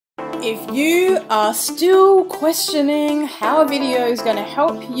If you are still questioning how a video is going to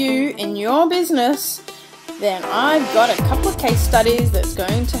help you in your business, then I've got a couple of case studies that's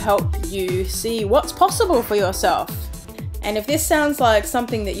going to help you see what's possible for yourself. And if this sounds like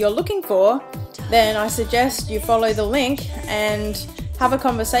something that you're looking for, then I suggest you follow the link and have a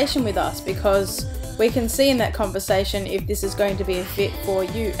conversation with us, because we can see in that conversation if this is going to be a fit for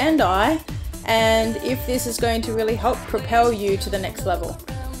you and I, and if this is going to really help propel you to the next level.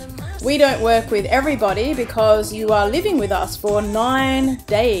 We don't work with everybody because you are living with us for 9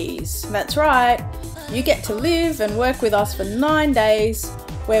 days. That's right, you get to live and work with us for 9 days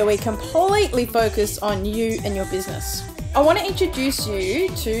where we completely focus on you and your business. I want to introduce you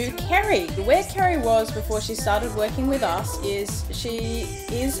to Kerri. Where Kerri was before she started working with us is she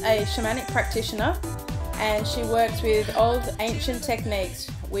is a shamanic practitioner, and she works with old ancient techniques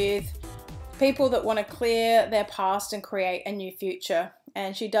with people that want to clear their past and create a new future.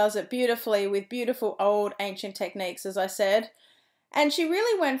 And she does it beautifully with beautiful old ancient techniques, as I said. And she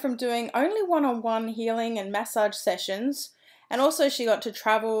really went from doing only one-on-one healing and massage sessions, and also she got to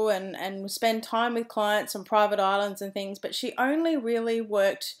travel and spend time with clients on private islands and things, but she only really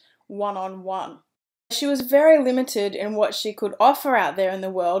worked one-on-one. She was very limited in what she could offer out there in the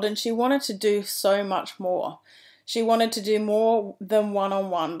world, and she wanted to do so much more. She wanted to do more than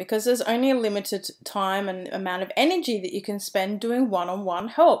one-on-one because there's only a limited time and amount of energy that you can spend doing one-on-one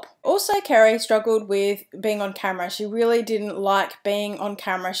help. Also, Kerri struggled with being on camera. She really didn't like being on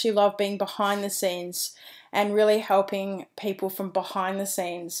camera. She loved being behind the scenes and really helping people from behind the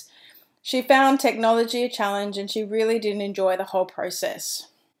scenes. She found technology a challenge, and she really didn't enjoy the whole process.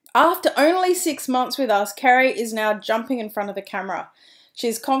 After only 6 months with us, Kerri is now jumping in front of the camera.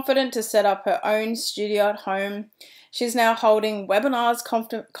 She's confident to set up her own studio at home. She's now holding webinars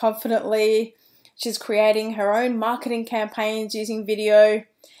confidently. She's creating her own marketing campaigns using video.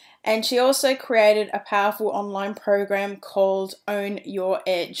 And she also created a powerful online program called Own Your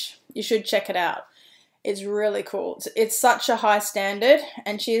Edge. You should check it out. It's really cool. It's such a high standard,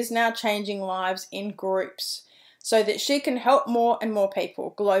 and she is now changing lives in groups so that she can help more and more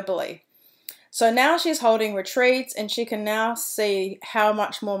people globally. So now she's holding retreats, and she can now see how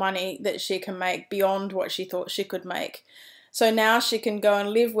much more money that she can make beyond what she thought she could make. So now she can go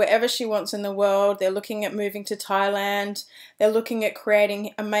and live wherever she wants in the world. They're looking at moving to Thailand. They're looking at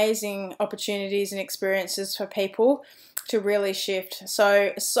creating amazing opportunities and experiences for people to really shift.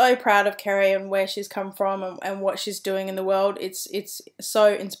 So proud of Kerri and where she's come from and what she's doing in the world. It's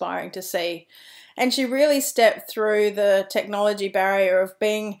so inspiring to see. And she really stepped through the technology barrier of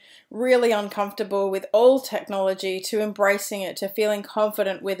being really uncomfortable with all technology to embracing it, to feeling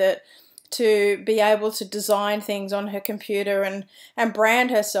confident with it, to be able to design things on her computer and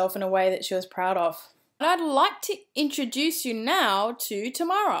brand herself in a way that she was proud of. And I'd like to introduce you now to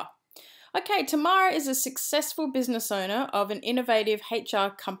Tamara. Okay, Tamara is a successful business owner of an innovative HR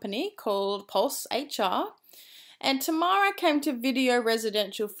company called Pulse HR. And Tamara came to Video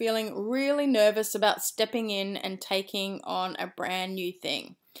Residential feeling really nervous about stepping in and taking on a brand new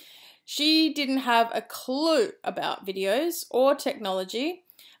thing. She didn't have a clue about videos or technology,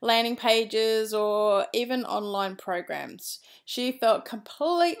 landing pages, or even online programs. She felt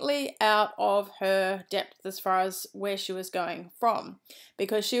completely out of her depth as far as where she was going from,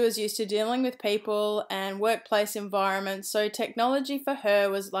 because she was used to dealing with people and workplace environments, so technology for her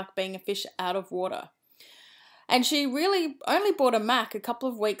was like being a fish out of water. And she really only bought a Mac a couple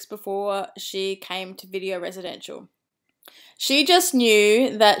of weeks before she came to Video Residential. She just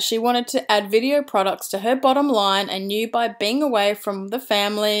knew that she wanted to add video products to her bottom line, and knew by being away from the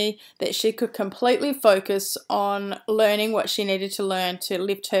family that she could completely focus on learning what she needed to learn to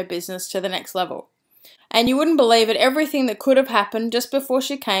lift her business to the next level. And you wouldn't believe it, everything that could have happened just before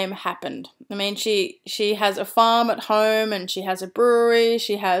she came happened. I mean, she has a farm at home, and she has a brewery,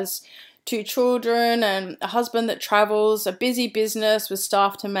 she has 2 children and a husband that travels, a busy business with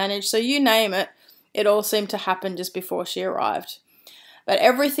staff to manage. So you name it, it all seemed to happen just before she arrived. But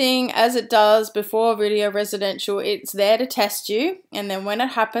everything, as it does before Video Residential, it's there to test you. And then when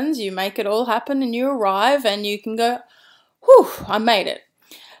it happens, you make it all happen and you arrive and you can go, whew, I made it.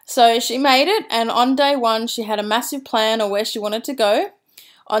 So she made it, and on day 1, she had a massive plan of where she wanted to go.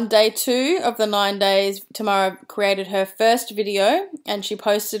 On day 2 of the 9 days, Tamara created her first video, and she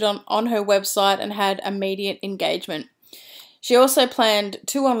posted on her website and had immediate engagement. She also planned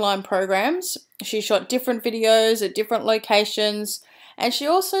 2 online programs. She shot different videos at different locations, and she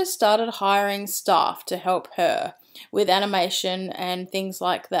also started hiring staff to help her with animation and things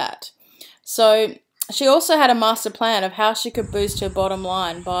like that. So she also had a master plan of how she could boost her bottom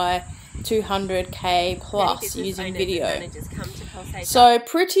line by 200k plus using video. So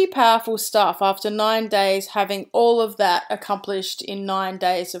pretty powerful stuff after 9 days, having all of that accomplished in 9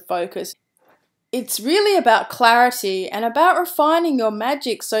 days of focus. It's really about clarity and about refining your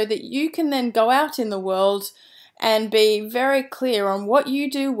magic so that you can then go out in the world and be very clear on what you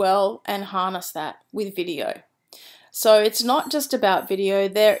do well and harness that with video. So it's not just about video,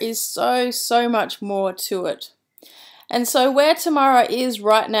 there is so much more to it. And so where Tamara is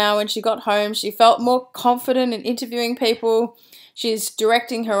right now, when she got home, she felt more confident in interviewing people. She's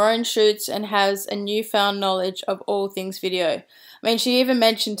directing her own shoots and has a newfound knowledge of all things video. I mean, she even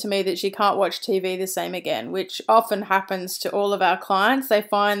mentioned to me that she can't watch TV the same again, which often happens to all of our clients. They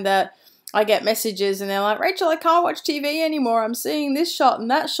find that I get messages and they're like, Rachel, I can't watch TV anymore. I'm seeing this shot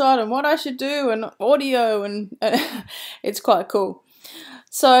and that shot and what I should do and audio, and it's quite cool.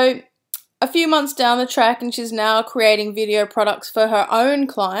 So a few months down the track, and she's now creating video products for her own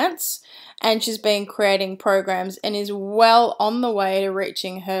clients, and she's been creating programs and is well on the way to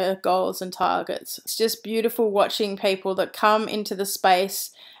reaching her goals and targets. It's just beautiful watching people that come into the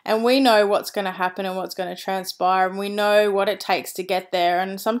space, and we know what's going to happen and what's going to transpire, and we know what it takes to get there.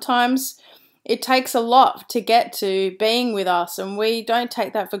 And sometimes it takes a lot to get to being with us, and we don't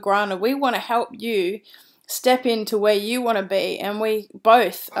take that for granted. We want to help you step into where you want to be, and we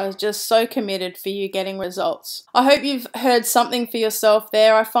both are just so committed for you getting results. I hope you've heard something for yourself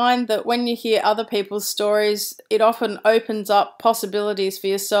there. I find that when you hear other people's stories, it often opens up possibilities for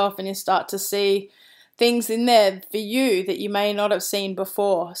yourself, and you start to see things in there for you that you may not have seen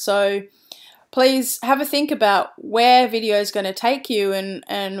before. So please have a think about where video is going to take you,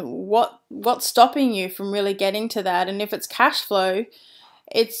 and what's stopping you from really getting to that. And if it's cash flow,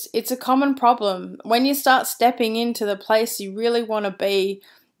 it's a common problem. When you start stepping into the place you really want to be,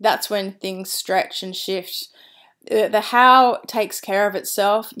 that's when things stretch and shift. The how takes care of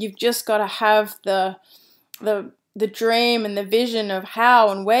itself. You've just got to have the dream and the vision of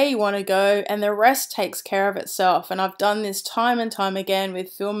how and where you want to go, and the rest takes care of itself. And I've done this time and time again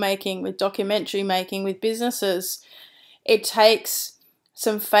with filmmaking, with documentary making, with businesses. It takes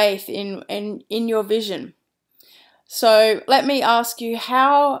some faith in your vision. So let me ask you,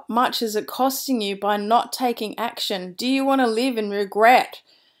 how much is it costing you by not taking action? Do you want to live in regret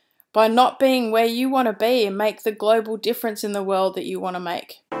by not being where you want to be and make the global difference in the world that you want to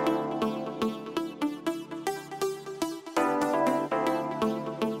make?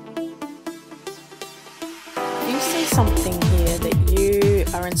 If you see something here that you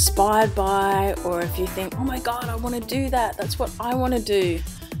are inspired by, or if you think, oh my God, I want to do that, that's what I want to do,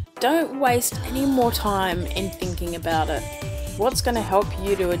 don't waste any more time in thinking about it. What's going to help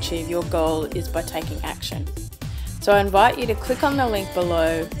you to achieve your goal is by taking action. So I invite you to click on the link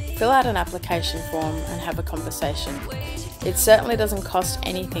below, fill out an application form and have a conversation. It certainly doesn't cost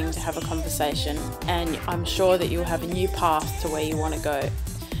anything to have a conversation, and I'm sure that you'll have a new path to where you want to go.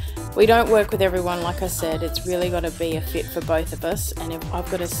 We don't work with everyone, like I said. It's really got to be a fit for both of us, and I've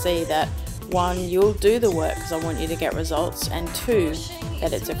got to see that, one, you'll do the work because I want you to get results, and two,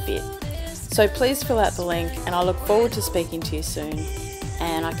 that it's a fit. So please fill out the link, and I look forward to speaking to you soon,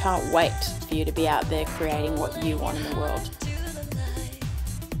 and I can't wait for you to be out there creating what you want in the world.